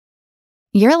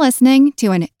You're listening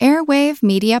to an Airwave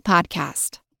Media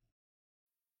Podcast.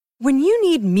 When you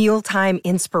need mealtime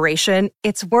inspiration,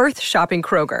 it's worth shopping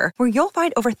Kroger, where you'll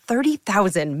find over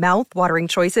 30,000 mouth-watering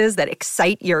choices that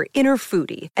excite your inner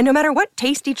foodie. And no matter what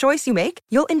tasty choice you make,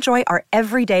 you'll enjoy our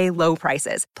everyday low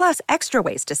prices, plus extra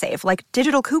ways to save, like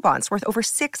digital coupons worth over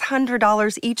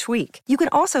 $600 each week. You can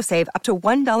also save up to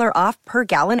 $1 off per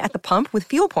gallon at the pump with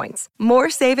fuel points.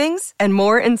 More savings and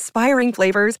more inspiring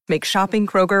flavors make shopping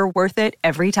Kroger worth it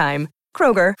every time.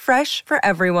 Kroger, fresh for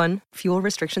everyone. Fuel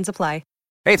restrictions apply.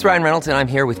 Hey, it's Ryan Reynolds, and I'm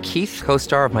here with Keith,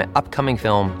 co-star of my upcoming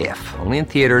film, If, only in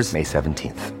theaters May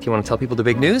 17th. Do you want to tell people the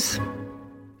big news?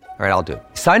 All right, I'll do it.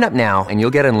 Sign up now and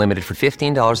you'll get unlimited for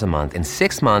 $15 a month and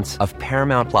 6 months of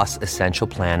Paramount Plus Essential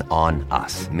Plan on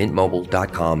us.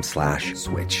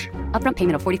 MintMobile.com/switch. Upfront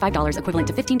payment of $45 equivalent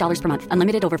to $15 per month.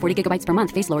 Unlimited over 40 gigabytes per month.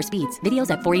 Face lower speeds.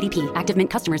 Videos at 480p. Active Mint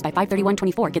customers by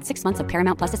 531.24 get 6 months of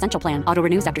Paramount Plus Essential Plan. Auto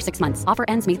renews after 6 months. Offer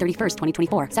ends May 31st,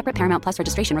 2024. Separate Paramount Plus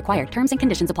registration required. Terms and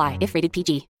conditions apply if rated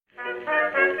PG.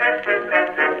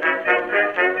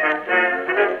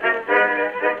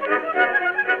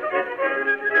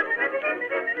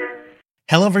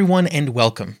 Hello everyone and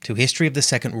welcome to History of the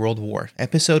Second World War,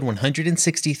 episode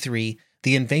 163,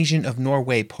 The Invasion of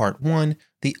Norway Part 1,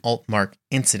 The Altmark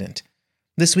Incident.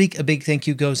 This week, a big thank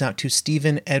you goes out to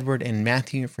Stephen, Edward, and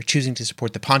Matthew for choosing to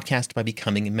support the podcast by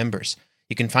becoming members.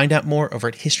 You can find out more over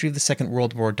at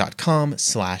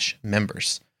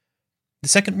historyofthesecondworldwar.com/members. The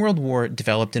Second World War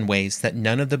developed in ways that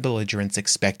none of the belligerents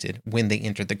expected when they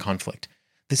entered the conflict.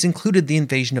 This included the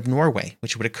invasion of Norway,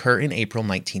 which would occur in April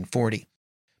 1940.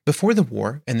 Before the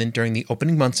war, and then during the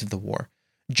opening months of the war,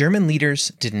 German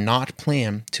leaders did not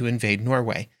plan to invade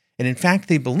Norway, and in fact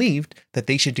they believed that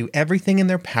they should do everything in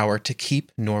their power to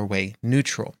keep Norway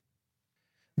neutral.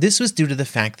 This was due to the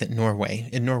fact that Norway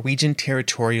and Norwegian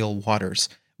territorial waters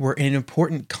were an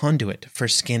important conduit for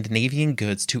Scandinavian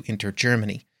goods to enter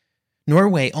Germany.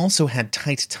 Norway also had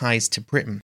tight ties to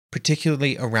Britain,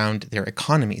 particularly around their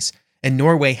economies, and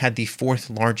Norway had the fourth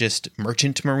largest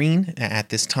merchant marine at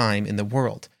this time in the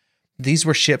world. These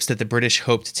were ships that the British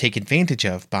hoped to take advantage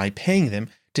of by paying them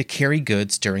to carry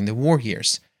goods during the war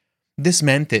years. This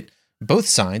meant that both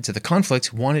sides of the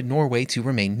conflict wanted Norway to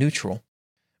remain neutral.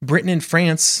 Britain and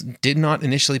France did not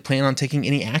initially plan on taking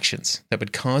any actions that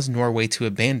would cause Norway to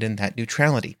abandon that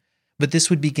neutrality, but this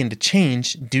would begin to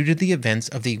change due to the events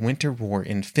of the Winter War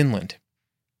in Finland.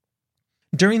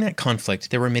 During that conflict,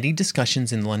 there were many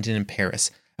discussions in London and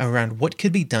Paris around what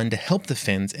could be done to help the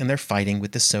Finns in their fighting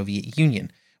with the Soviet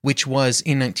Union, which was,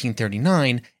 in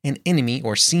 1939, an enemy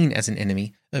or seen as an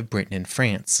enemy of Britain and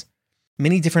France.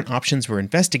 Many different options were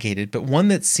investigated, but one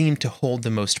that seemed to hold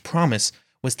the most promise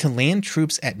was to land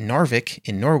troops at Narvik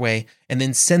in Norway and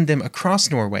then send them across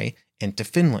Norway into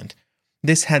Finland.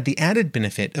 This had the added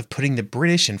benefit of putting the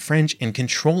British and French in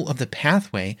control of the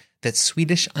pathway that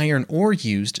Swedish iron ore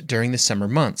used during the summer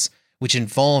months, which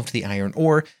involved the iron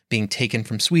ore being taken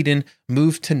from Sweden,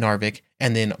 moved to Narvik,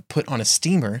 and then put on a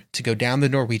steamer to go down the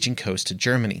Norwegian coast to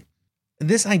Germany.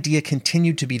 This idea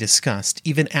continued to be discussed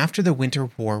even after the Winter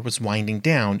War was winding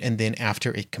down and then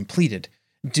after it completed,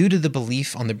 due to the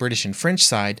belief on the British and French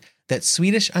side that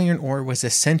Swedish iron ore was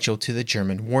essential to the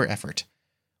German war effort.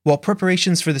 While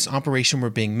preparations for this operation were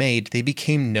being made, they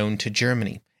became known to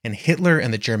Germany, and Hitler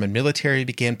and the German military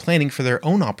began planning for their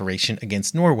own operation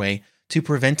against Norway to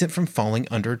prevent it from falling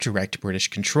under direct British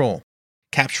control.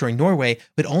 Capturing Norway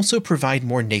would also provide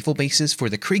more naval bases for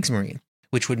the Kriegsmarine,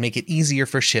 which would make it easier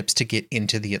for ships to get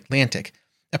into the Atlantic,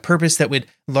 a purpose that would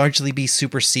largely be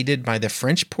superseded by the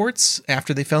French ports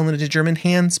after they fell into German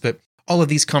hands, but all of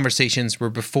these conversations were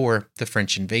before the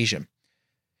French invasion.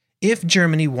 If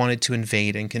Germany wanted to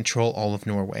invade and control all of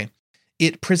Norway,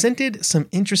 it presented some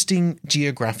interesting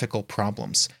geographical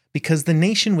problems because the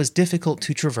nation was difficult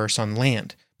to traverse on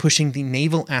land, pushing the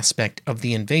naval aspect of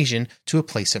the invasion to a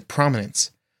place of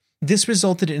prominence. This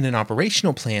resulted in an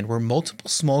operational plan where multiple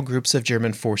small groups of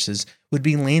German forces would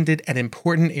be landed at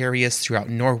important areas throughout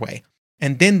Norway,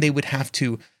 and then they would have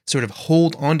to sort of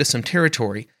hold onto some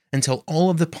territory until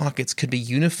all of the pockets could be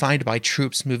unified by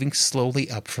troops moving slowly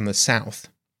up from the south.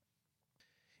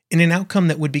 In an outcome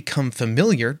that would become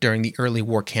familiar during the early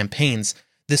war campaigns,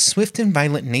 the swift and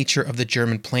violent nature of the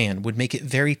German plan would make it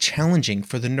very challenging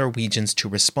for the Norwegians to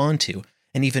respond to,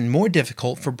 and even more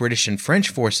difficult for British and French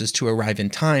forces to arrive in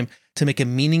time to make a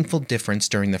meaningful difference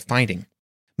during the fighting.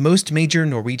 Most major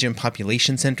Norwegian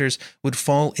population centers would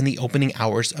fall in the opening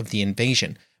hours of the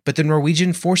invasion, but the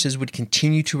Norwegian forces would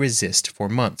continue to resist for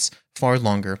months, far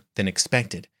longer than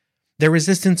expected. Their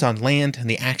resistance on land and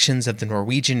the actions of the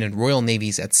Norwegian and Royal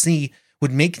Navies at sea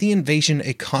would make the invasion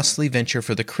a costly venture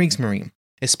for the Kriegsmarine,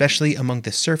 especially among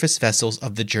the surface vessels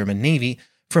of the German Navy,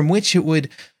 from which it would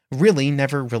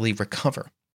never really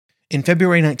recover. In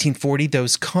February 1940,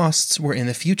 those costs were in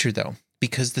the future, though,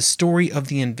 because the story of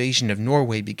the invasion of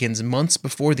Norway begins months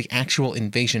before the actual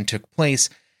invasion took place,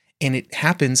 and it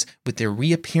happens with the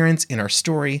reappearance in our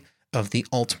story of the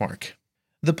Altmark.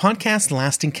 The podcast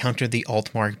last encountered the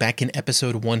Altmark back in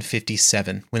episode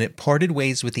 157, when it parted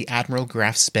ways with the Admiral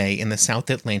Graf Spee in the South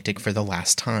Atlantic for the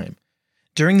last time.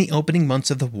 During the opening months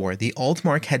of the war, the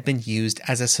Altmark had been used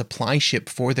as a supply ship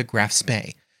for the Graf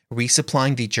Spee,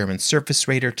 resupplying the German surface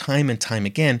raider time and time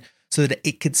again so that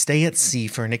it could stay at sea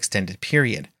for an extended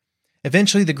period.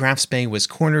 Eventually, the Graf Spee was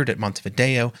cornered at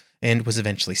Montevideo and was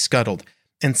eventually scuttled,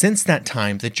 and since that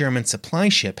time, the German supply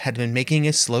ship had been making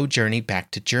a slow journey back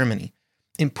to Germany.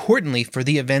 Importantly for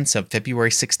the events of February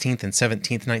 16th and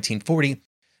 17th, 1940,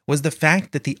 was the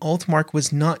fact that the Altmark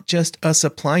was not just a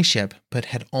supply ship, but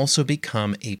had also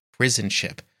become a prison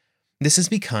ship. This is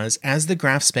because, as the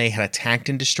Graf Spee had attacked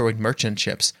and destroyed merchant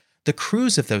ships, the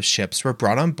crews of those ships were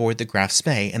brought on board the Graf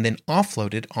Spee and then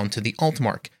offloaded onto the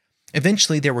Altmark.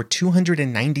 Eventually, there were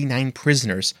 299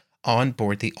 prisoners on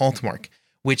board the Altmark,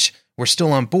 which were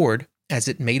still on board as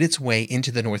it made its way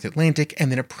into the North Atlantic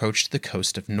and then approached the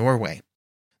coast of Norway.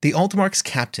 The Altmark's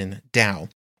captain, Dow,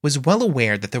 was well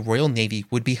aware that the Royal Navy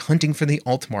would be hunting for the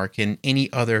Altmark and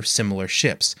any other similar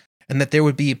ships, and that there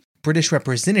would be British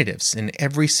representatives in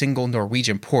every single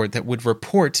Norwegian port that would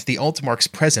report the Altmark's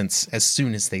presence as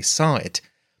soon as they saw it.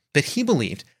 But he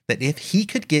believed that if he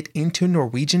could get into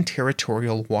Norwegian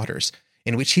territorial waters,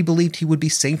 in which he believed he would be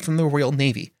safe from the Royal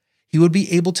Navy, he would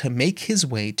be able to make his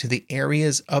way to the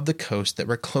areas of the coast that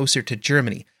were closer to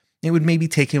Germany. It would maybe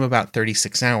take him about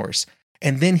 36 hours.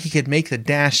 And then he could make the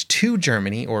dash to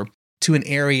Germany or to an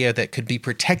area that could be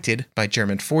protected by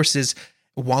German forces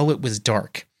while it was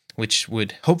dark, which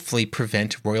would hopefully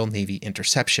prevent Royal Navy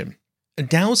interception.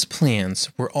 Dow's plans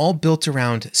were all built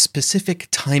around specific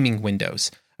timing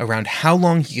windows, around how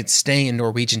long he could stay in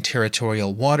Norwegian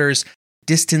territorial waters,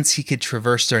 distance he could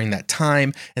traverse during that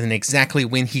time, and then exactly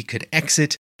when he could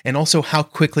exit, and also how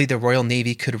quickly the Royal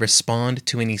Navy could respond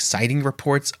to any sighting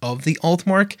reports of the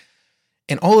Altmark.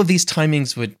 And all of these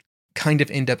timings would kind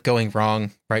of end up going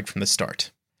wrong right from the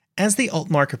start. As the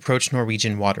Altmark approached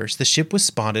Norwegian waters, the ship was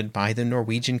spotted by the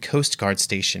Norwegian Coast Guard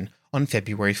station on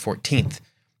February 14th.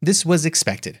 This was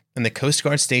expected, and the Coast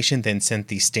Guard station then sent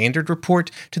the standard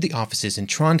report to the offices in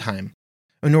Trondheim.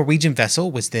 A Norwegian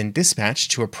vessel was then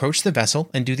dispatched to approach the vessel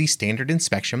and do the standard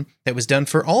inspection that was done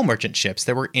for all merchant ships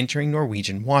that were entering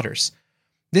Norwegian waters.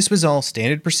 This was all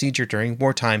standard procedure during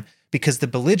wartime, because the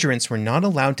belligerents were not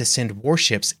allowed to send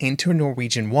warships into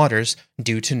Norwegian waters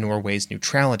due to Norway's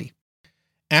neutrality.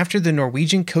 After the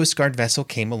Norwegian Coast Guard vessel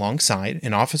came alongside,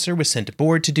 an officer was sent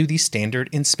aboard to do the standard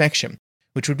inspection,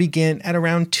 which would begin at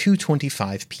around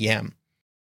 2:25 p.m.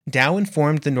 Dow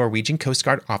informed the Norwegian Coast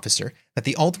Guard officer that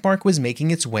the Altmark was making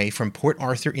its way from Port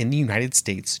Arthur in the United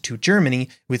States to Germany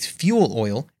with fuel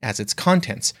oil as its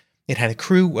contents. It had a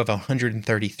crew of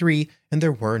 133, and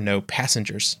there were no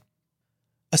passengers.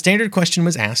 A standard question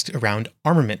was asked around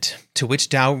armament, to which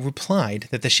Dow replied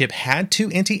that the ship had 2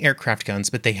 anti-aircraft guns,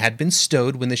 but they had been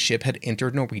stowed when the ship had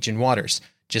entered Norwegian waters,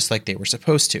 just like they were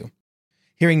supposed to.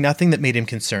 Hearing nothing that made him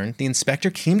concerned, the inspector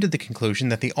came to the conclusion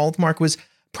that the Altmark was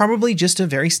probably just a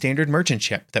very standard merchant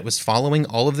ship that was following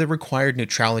all of the required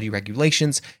neutrality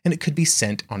regulations, and it could be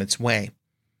sent on its way.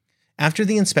 After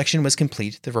the inspection was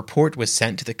complete, the report was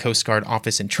sent to the Coast Guard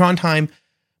office in Trondheim,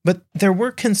 but there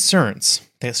were concerns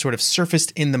that sort of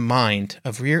surfaced in the mind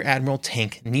of Rear Admiral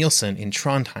Tank Nielsen in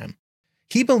Trondheim.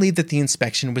 He believed that the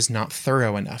inspection was not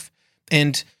thorough enough,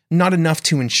 and not enough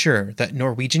to ensure that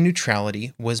Norwegian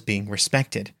neutrality was being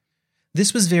respected.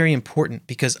 This was very important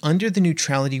because under the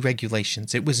neutrality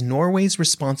regulations, it was Norway's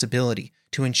responsibility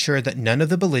to ensure that none of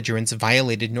the belligerents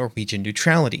violated Norwegian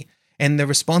neutrality, and the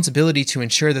responsibility to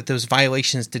ensure that those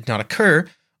violations did not occur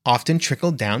often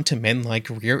trickled down to men like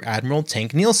Rear Admiral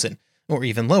Tank Nielsen, or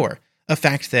even lower, a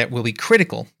fact that will be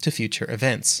critical to future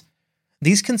events.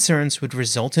 These concerns would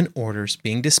result in orders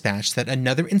being dispatched that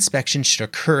another inspection should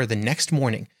occur the next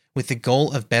morning, with the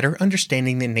goal of better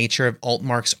understanding the nature of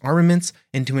Altmark's armaments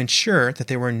and to ensure that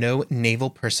there were no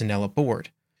naval personnel aboard.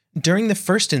 During the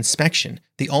first inspection,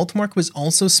 the Altmark was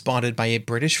also spotted by a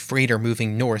British freighter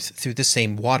moving north through the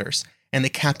same waters, and the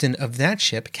captain of that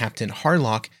ship, Captain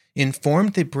Harlock,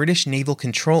 informed the British naval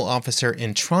control officer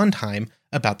in Trondheim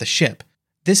about the ship.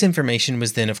 This information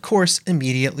was then, of course,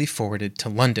 immediately forwarded to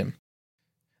London.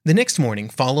 The next morning,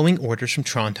 following orders from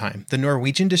Trondheim, the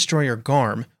Norwegian destroyer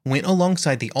Garm went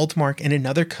alongside the Altmark and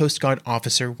another Coast Guard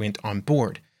officer went on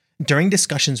board. During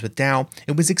discussions with Dow,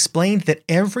 it was explained that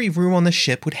every room on the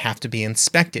ship would have to be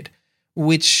inspected,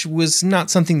 which was not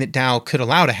something that Dow could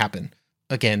allow to happen.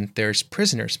 Again, there's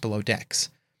prisoners below decks.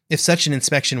 If such an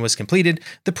inspection was completed,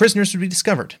 the prisoners would be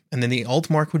discovered, and then the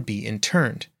Altmark would be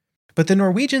interned. But the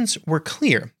Norwegians were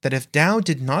clear that if Dow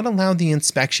did not allow the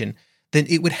inspection, then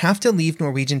it would have to leave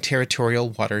Norwegian territorial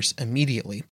waters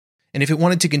immediately. And if it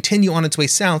wanted to continue on its way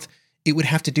south, it would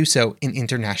have to do so in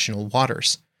international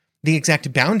waters. The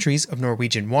exact boundaries of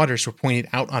Norwegian waters were pointed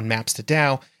out on maps to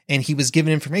Dow, and he was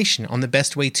given information on the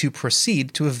best way to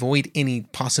proceed to avoid any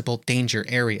possible danger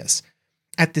areas.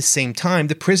 At the same time,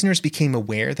 the prisoners became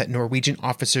aware that Norwegian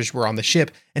officers were on the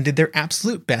ship and did their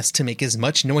absolute best to make as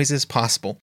much noise as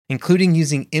possible, including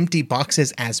using empty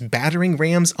boxes as battering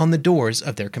rams on the doors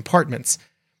of their compartments.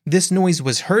 This noise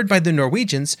was heard by the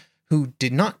Norwegians, who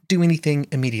did not do anything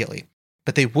immediately,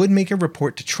 but they would make a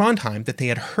report to Trondheim that they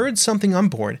had heard something on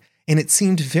board, and it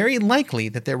seemed very likely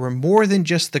that there were more than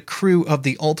just the crew of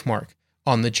the Altmark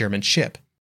on the German ship.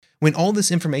 When all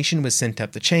this information was sent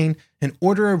up the chain, an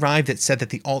order arrived that said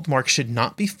that the Altmark should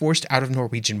not be forced out of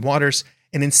Norwegian waters,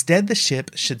 and instead the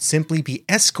ship should simply be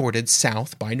escorted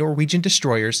south by Norwegian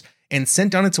destroyers and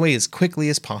sent on its way as quickly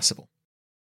as possible.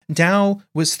 Dow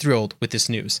was thrilled with this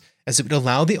news, as it would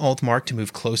allow the Altmark to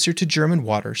move closer to German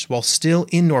waters while still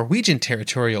in Norwegian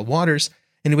territorial waters,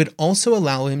 and it would also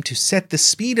allow him to set the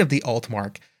speed of the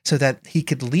Altmark so that he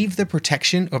could leave the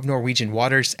protection of Norwegian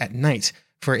waters at night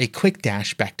for a quick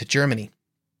dash back to Germany.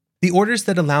 The orders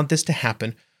that allowed this to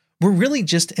happen were really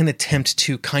just an attempt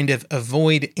to kind of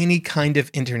avoid any kind of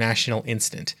international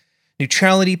incident.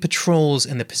 Neutrality patrols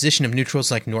and the position of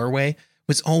neutrals like Norway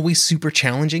was always super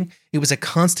challenging. It was a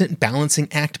constant balancing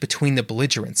act between the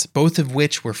belligerents, both of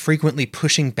which were frequently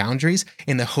pushing boundaries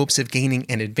in the hopes of gaining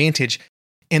an advantage,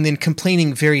 and then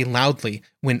complaining very loudly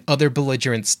when other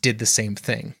belligerents did the same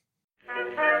thing.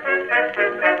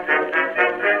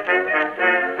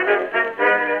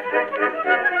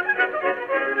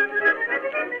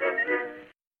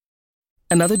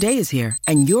 Another day is here,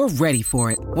 and you're ready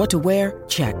for it. What to wear?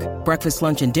 Check. Breakfast,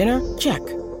 lunch, and dinner? Check.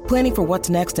 Planning for what's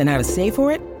next and how to save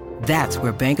for it? That's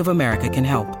where Bank of America can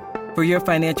help. For your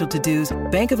financial to-dos,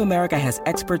 Bank of America has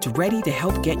experts ready to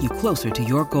help get you closer to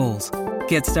your goals.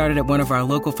 Get started at one of our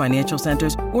local financial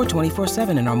centers or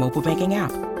 24/7 in our mobile banking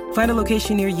app. Find a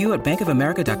location near you at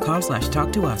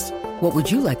bankofamerica.com/talktous. What would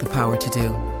you like the power to do?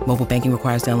 Mobile banking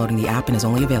requires downloading the app and is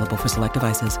only available for select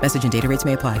devices. Message and data rates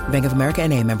may apply. Bank of America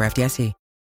N.A., member FDIC.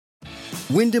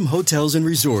 Wyndham Hotels and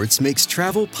Resorts makes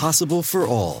travel possible for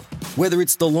all. Whether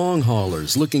it's the long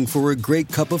haulers looking for a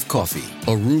great cup of coffee,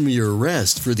 a roomier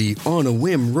rest for the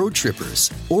on-a-whim road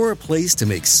trippers, or a place to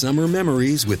make summer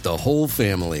memories with the whole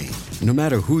family. No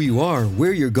matter who you are,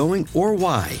 where you're going, or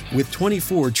why, with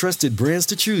 24 trusted brands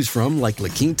to choose from like La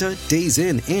Quinta, Days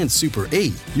Inn, and Super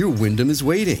 8, your Wyndham is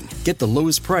waiting. Get the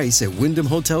lowest price at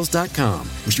WyndhamHotels.com.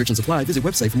 Restrictions apply. Visit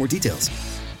website for more details.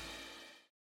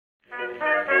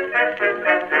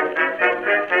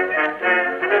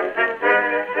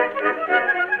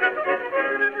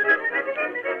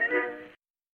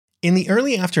 In the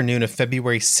early afternoon of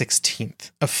February 16th,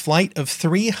 a flight of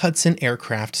 3 Hudson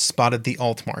aircraft spotted the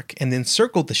Altmark and then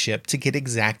circled the ship to get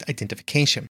exact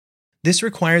identification. This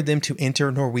required them to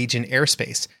enter Norwegian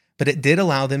airspace, but it did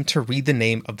allow them to read the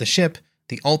name of the ship,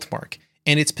 the Altmark,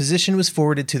 and its position was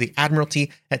forwarded to the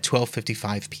Admiralty at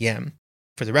 12:55 p.m.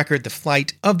 For the record, the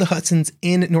flight of the Hudsons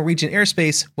in Norwegian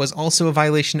airspace was also a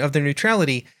violation of their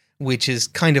neutrality, which is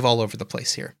kind of all over the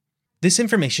place here. This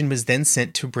information was then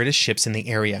sent to British ships in the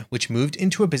area, which moved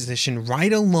into a position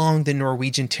right along the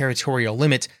Norwegian territorial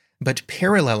limit, but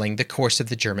paralleling the course of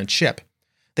the German ship.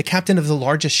 The captain of the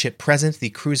largest ship present, the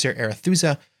cruiser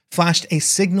Arethusa, flashed a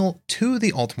signal to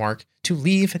the Altmark to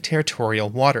leave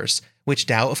territorial waters, which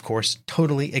Dow, of course,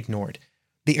 totally ignored.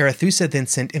 The Arethusa then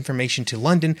sent information to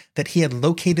London that he had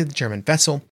located the German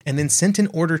vessel, and then sent an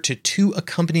order to 2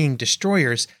 accompanying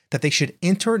destroyers that they should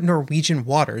enter Norwegian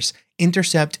waters,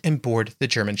 intercept, and board the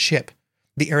German ship.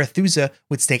 The Arethusa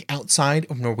would stay outside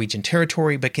of Norwegian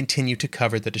territory but continue to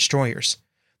cover the destroyers.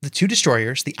 The 2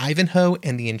 destroyers, the Ivanhoe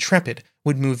and the Intrepid,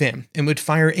 would move in and would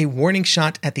fire a warning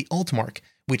shot at the Altmark,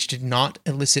 which did not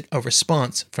elicit a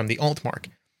response from the Altmark.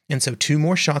 And so 2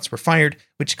 more shots were fired,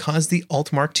 which caused the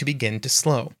Altmark to begin to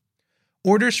slow.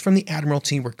 Orders from the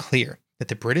Admiralty were clear that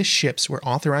the British ships were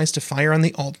authorized to fire on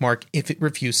the Altmark if it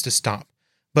refused to stop,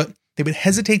 but they would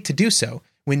hesitate to do so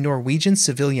when Norwegian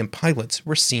civilian pilots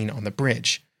were seen on the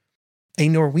bridge. A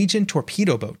Norwegian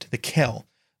torpedo boat, the Kell,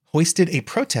 hoisted a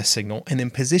protest signal and then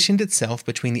positioned itself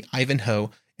between the Ivanhoe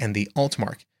and the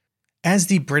Altmark. As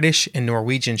the British and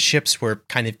Norwegian ships were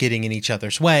kind of getting in each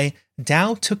other's way,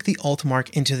 Dow took the Altmark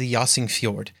into the Jossing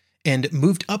Fjord and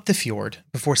moved up the fjord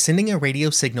before sending a radio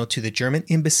signal to the German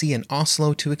embassy in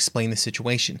Oslo to explain the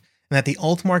situation, and that the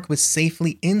Altmark was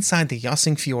safely inside the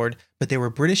Jossing Fjord, but there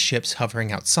were British ships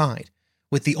hovering outside,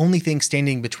 with the only thing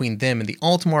standing between them and the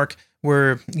Altmark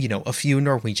were, a few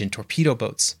Norwegian torpedo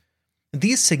boats.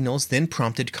 These signals then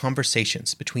prompted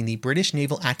conversations between the British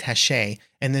naval attaché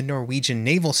and the Norwegian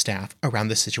naval staff around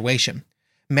the situation.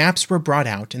 Maps were brought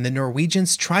out, and the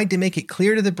Norwegians tried to make it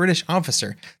clear to the British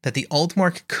officer that the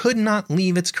Altmark could not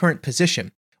leave its current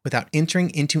position without entering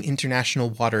into international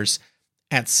waters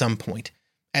at some point.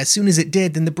 As soon as it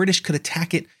did, then the British could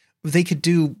attack it. They could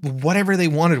do whatever they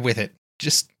wanted with it,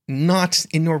 just not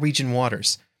in Norwegian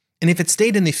waters. And if it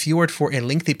stayed in the fjord for a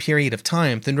lengthy period of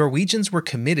time, the Norwegians were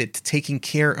committed to taking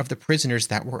care of the prisoners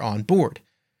that were on board.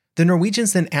 The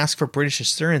Norwegians then asked for British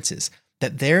assurances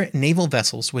that their naval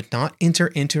vessels would not enter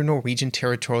into Norwegian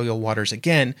territorial waters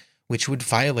again, which would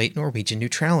violate Norwegian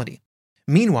neutrality.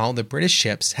 Meanwhile, the British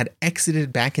ships had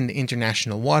exited back into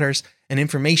international waters, and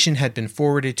information had been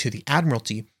forwarded to the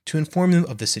Admiralty to inform them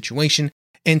of the situation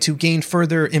and to gain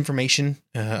further information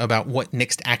about what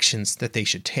next actions that they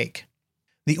should take.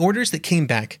 The orders that came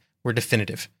back were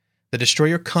definitive. The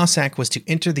destroyer Cossack was to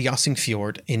enter the Jossing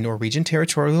Fjord in Norwegian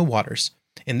territorial waters.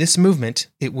 In this movement,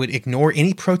 it would ignore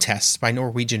any protests by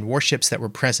Norwegian warships that were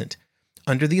present,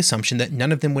 under the assumption that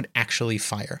none of them would actually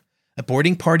fire. A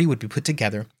boarding party would be put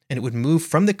together, and it would move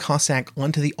from the Cossack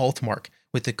onto the Altmark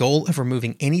with the goal of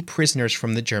removing any prisoners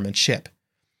from the German ship.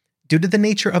 Due to the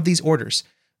nature of these orders,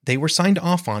 they were signed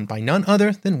off on by none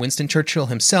other than Winston Churchill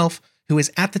himself, who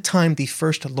was at the time the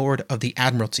First Lord of the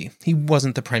Admiralty. He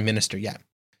wasn't the Prime Minister yet.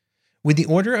 When the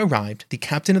order arrived, the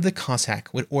captain of the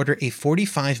Cossack would order a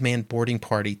 45-man boarding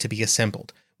party to be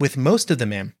assembled, with most of the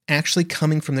men actually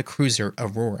coming from the cruiser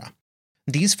Aurora.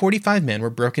 These 45 men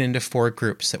were broken into 4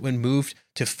 groups that would move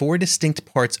to 4 distinct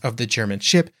parts of the German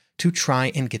ship to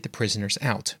try and get the prisoners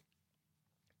out.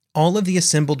 All of the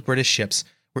assembled British ships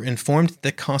were informed that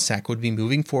the Cossack would be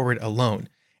moving forward alone,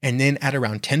 and then at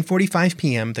around 10:45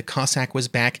 p.m. the Cossack was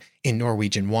back in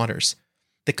Norwegian waters.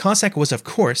 The Cossack was, of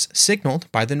course,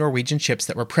 signaled by the Norwegian ships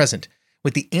that were present,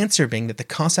 with the answer being that the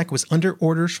Cossack was under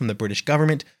orders from the British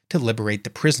government to liberate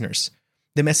the prisoners.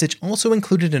 The message also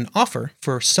included an offer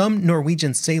for some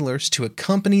Norwegian sailors to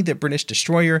accompany the British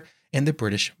destroyer and the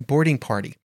British boarding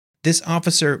party. This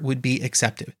officer would be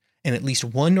accepted, and at least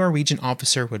one Norwegian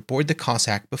officer would board the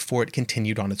Cossack before it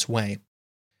continued on its way.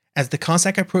 As the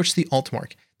Cossack approached the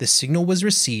Altmark, the signal was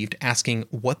received asking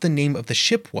what the name of the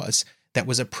ship was that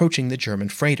was approaching the German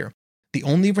freighter. The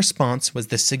only response was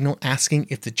the signal asking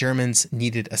if the Germans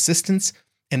needed assistance,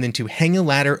 and then to hang a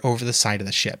ladder over the side of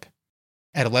the ship.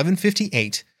 At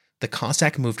 11:58, the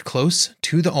Cossack moved close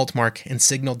to the Altmark and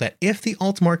signaled that if the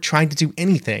Altmark tried to do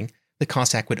anything, the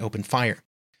Cossack would open fire.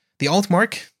 The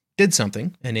Altmark did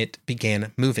something, and it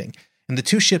began moving, and the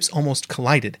two ships almost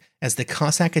collided as the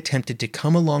Cossack attempted to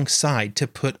come alongside to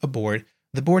put aboard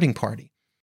the boarding party.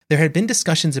 There had been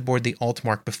discussions aboard the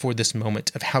Altmark before this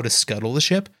moment of how to scuttle the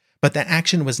ship, but that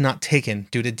action was not taken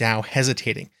due to Dow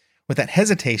hesitating, with that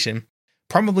hesitation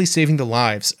probably saving the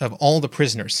lives of all the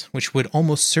prisoners, which would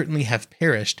almost certainly have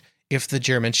perished if the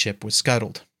German ship was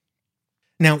scuttled.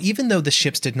 Now, even though the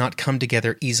ships did not come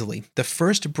together easily, the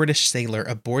first British sailor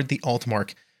aboard the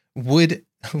Altmark would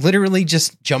literally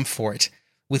just jump for it,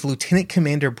 with Lieutenant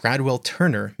Commander Bradwell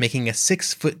Turner making a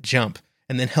 6-foot jump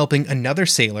and then helping another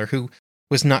sailor who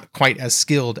was not quite as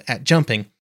skilled at jumping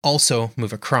also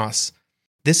move across.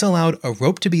 This allowed a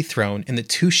rope to be thrown and the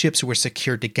two ships were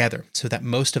secured together so that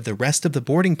most of the rest of the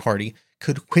boarding party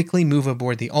could quickly move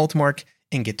aboard the Altmark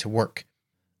and get to work.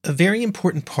 A very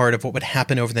important part of what would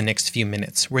happen over the next few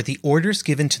minutes were the orders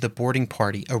given to the boarding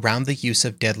party around the use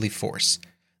of deadly force.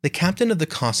 The captain of the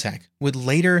Cossack would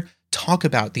later talk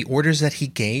about the orders that he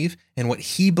gave and what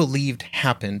he believed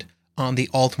happened on the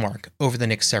Altmark over the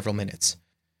next several minutes.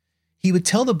 He would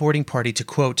tell the boarding party to,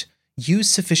 quote, use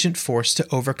sufficient force to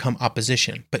overcome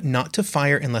opposition, but not to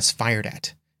fire unless fired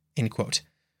at, end quote.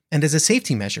 And as a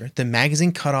safety measure, the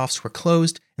magazine cutoffs were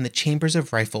closed and the chambers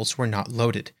of rifles were not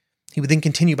loaded. He would then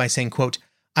continue by saying, quote,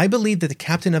 I believe that the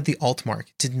captain of the Altmark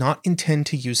did not intend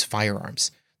to use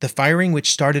firearms. The firing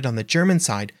which started on the German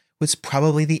side was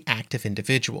probably the act of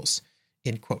individuals,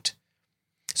 end quote.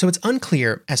 So it's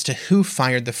unclear as to who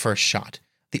fired the first shot.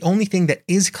 The only thing that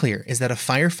is clear is that a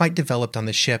firefight developed on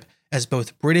the ship as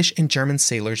both British and German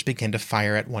sailors began to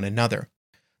fire at one another.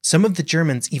 Some of the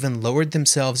Germans even lowered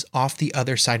themselves off the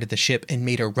other side of the ship and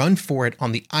made a run for it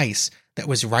on the ice that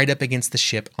was right up against the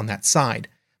ship on that side.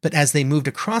 but as they moved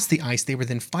across the ice, they were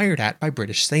then fired at by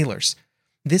British sailors.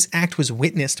 This act was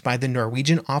witnessed by the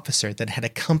Norwegian officer that had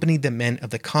accompanied the men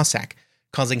of the Cossack,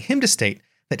 causing him to state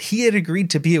that he had agreed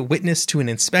to be a witness to an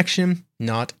inspection,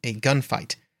 not a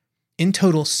gunfight. In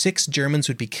total, 6 Germans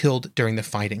would be killed during the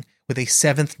fighting, with a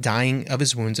 7th dying of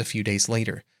his wounds a few days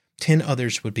later. 10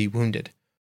 others would be wounded.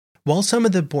 While some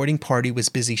of the boarding party was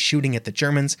busy shooting at the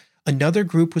Germans, another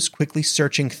group was quickly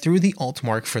searching through the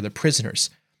Altmark for the prisoners.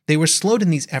 They were slowed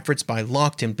in these efforts by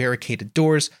locked and barricaded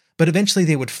doors, but eventually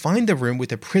they would find the room with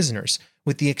the prisoners,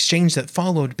 with the exchange that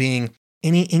followed being,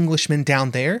 "Any Englishmen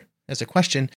down there?" as a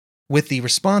question, with the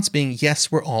response being,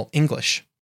 "Yes, we're all English."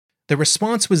 The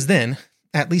response was then,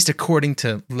 at least according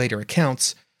to later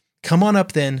accounts, "Come on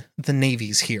up then, the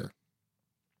Navy's here."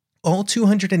 All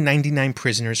 299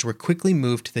 prisoners were quickly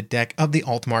moved to the deck of the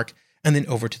Altmark and then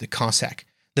over to the Cossack.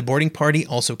 The boarding party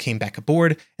also came back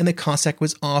aboard, and the Cossack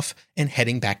was off and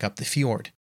heading back up the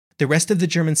fjord. The rest of the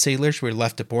German sailors were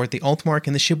left aboard the Altmark,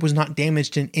 and the ship was not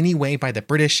damaged in any way by the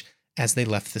British as they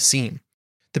left the scene.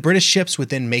 The British ships would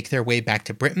then make their way back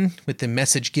to Britain, with the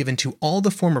message given to all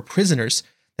the former prisoners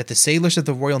that the sailors of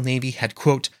the Royal Navy had,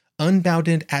 quote,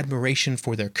 "unbounded admiration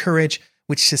for their courage,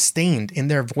 which sustained in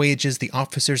their voyages the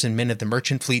officers and men of the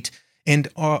merchant fleet, and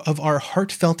of our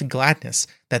heartfelt gladness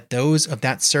that those of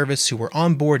that service who were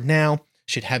on board now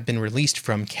should have been released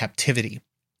from captivity,"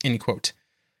 end quote.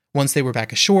 Once they were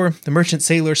back ashore, the merchant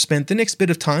sailors spent the next bit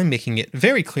of time making it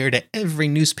very clear to every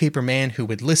newspaper man who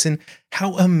would listen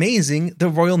how amazing the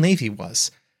Royal Navy was.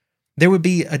 There would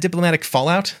be a diplomatic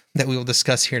fallout that we will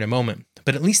discuss here in a moment,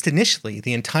 but at least initially,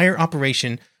 the entire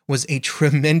operation was a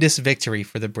tremendous victory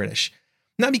for the British.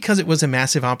 Not because it was a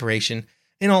massive operation.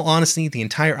 In all honesty, the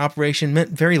entire operation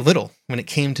meant very little when it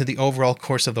came to the overall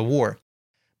course of the war.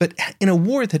 But in a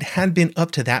war that had been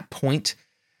up to that point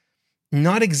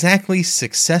not exactly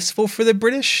successful for the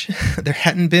British, there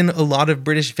hadn't been a lot of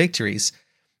British victories.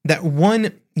 That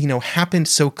one, happened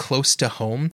so close to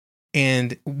home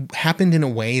and happened in a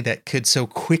way that could so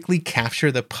quickly capture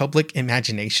the public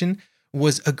imagination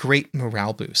was a great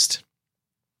morale boost.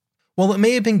 While it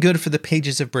may have been good for the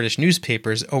pages of British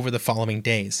newspapers over the following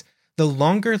days, the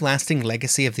longer-lasting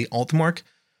legacy of the Altmark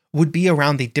would be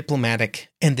around the diplomatic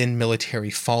and then military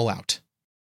fallout.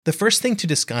 The first thing to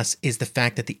discuss is the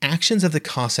fact that the actions of the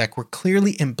Cossack were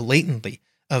clearly and blatantly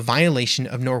a violation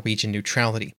of Norwegian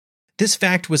neutrality. This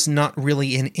fact was not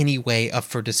really in any way up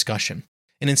for discussion,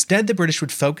 and instead the British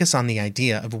would focus on the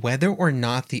idea of whether or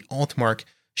not the Altmark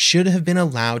should have been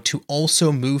allowed to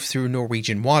also move through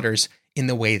Norwegian waters in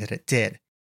the way that it did.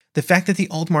 The fact that the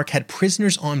Altmark had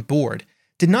prisoners on board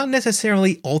did not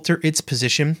necessarily alter its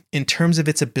position in terms of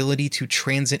its ability to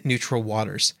transit neutral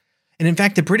waters. And in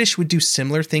fact, the British would do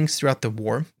similar things throughout the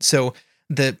war, so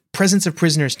the presence of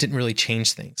prisoners didn't really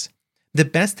change things. The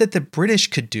best that the British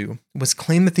could do was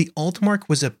claim that the Altmark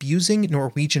was abusing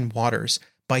Norwegian waters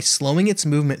by slowing its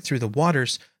movement through the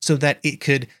waters so that it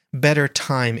could better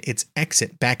time its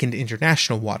exit back into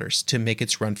international waters to make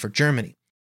its run for Germany.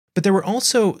 But there were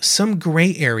also some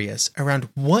gray areas around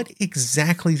what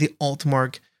exactly the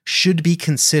Altmark should be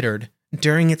considered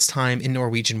during its time in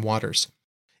Norwegian waters.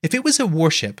 If it was a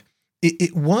warship,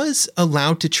 it was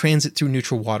allowed to transit through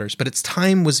neutral waters, but its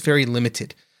time was very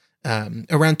limited,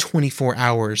 around 24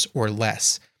 hours or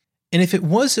less. And if it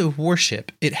was a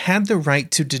warship, it had the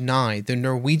right to deny the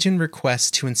Norwegian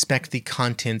request to inspect the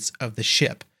contents of the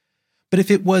ship. But if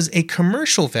it was a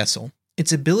commercial vessel,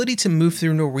 its ability to move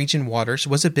through Norwegian waters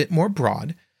was a bit more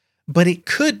broad, but it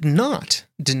could not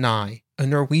deny a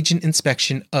Norwegian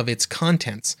inspection of its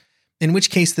contents, in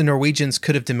which case the Norwegians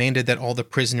could have demanded that all the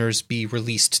prisoners be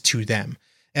released to them,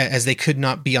 as they could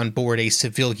not be on board a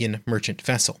civilian merchant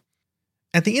vessel.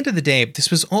 At the end of the day, this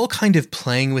was all kind of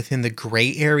playing within the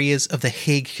gray areas of the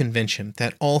Hague Convention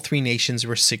that all 3 nations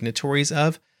were signatories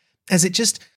of, as it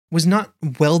just was not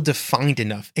well defined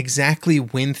enough exactly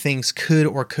when things could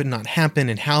or could not happen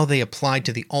and how they applied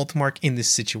to the Altmark in this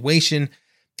situation,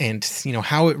 and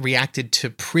how it reacted to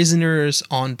prisoners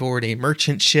on board a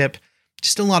merchant ship.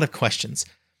 Just a lot of questions.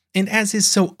 And as is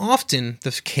so often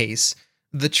the case,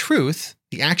 the truth,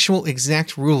 the actual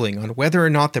exact ruling on whether or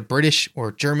not the British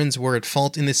or Germans were at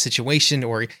fault in this situation,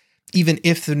 or even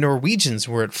if the Norwegians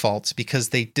were at fault because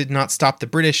they did not stop the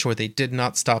British or they did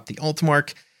not stop the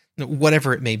Altmark,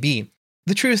 whatever it may be,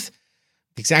 the truth,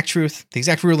 the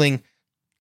exact ruling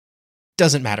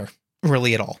doesn't matter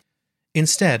really at all.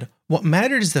 Instead, what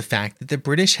mattered is the fact that the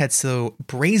British had so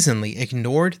brazenly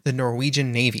ignored the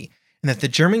Norwegian Navy and that the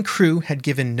German crew had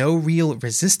given no real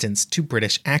resistance to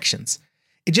British actions.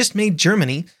 It just made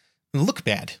Germany look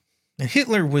bad, and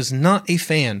Hitler was not a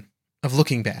fan of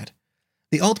looking bad.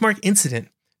 The Altmark incident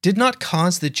did not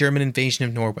cause the German invasion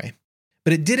of Norway,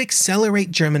 but it did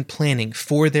accelerate German planning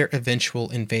for their eventual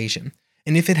invasion.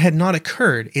 And if it had not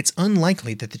occurred, it's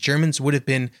unlikely that the Germans would have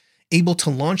been able to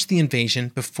launch the invasion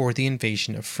before the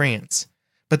invasion of France.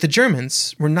 But the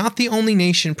Germans were not the only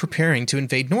nation preparing to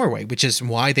invade Norway, which is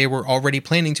why they were already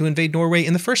planning to invade Norway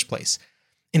in the first place.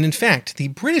 And in fact, the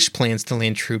British plans to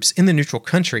land troops in the neutral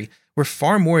country were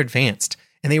far more advanced,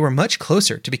 and they were much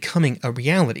closer to becoming a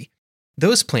reality.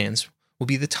 Those plans will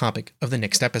be the topic of the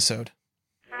next episode.